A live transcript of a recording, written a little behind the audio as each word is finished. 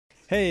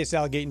Hey, it's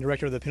Al Gayton,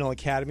 director of the Pinhole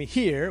Academy,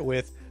 here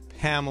with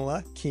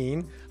Pamela,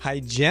 Keane,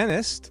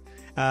 hygienist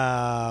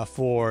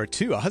for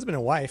a husband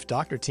and wife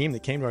doctor team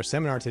that came to our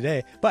seminar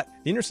today. But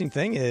the interesting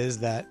thing is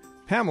that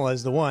Pamela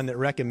is the one that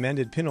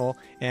recommended Pinhole.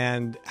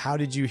 And how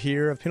did you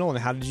hear of Pinhole, and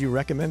how did you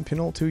recommend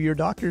Pinhole to your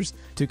doctors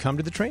to come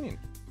to the training?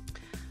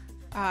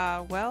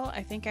 Well,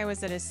 I think I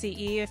was at a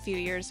CE a few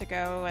years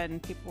ago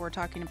and people were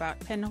talking about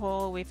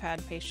Pinhole. We've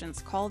had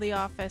patients call the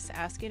office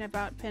asking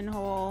about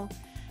Pinhole.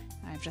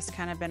 I've just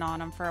kind of been on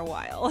them for a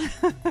while.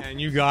 And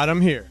you got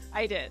them here.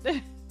 I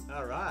did.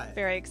 All right.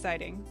 Very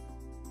exciting.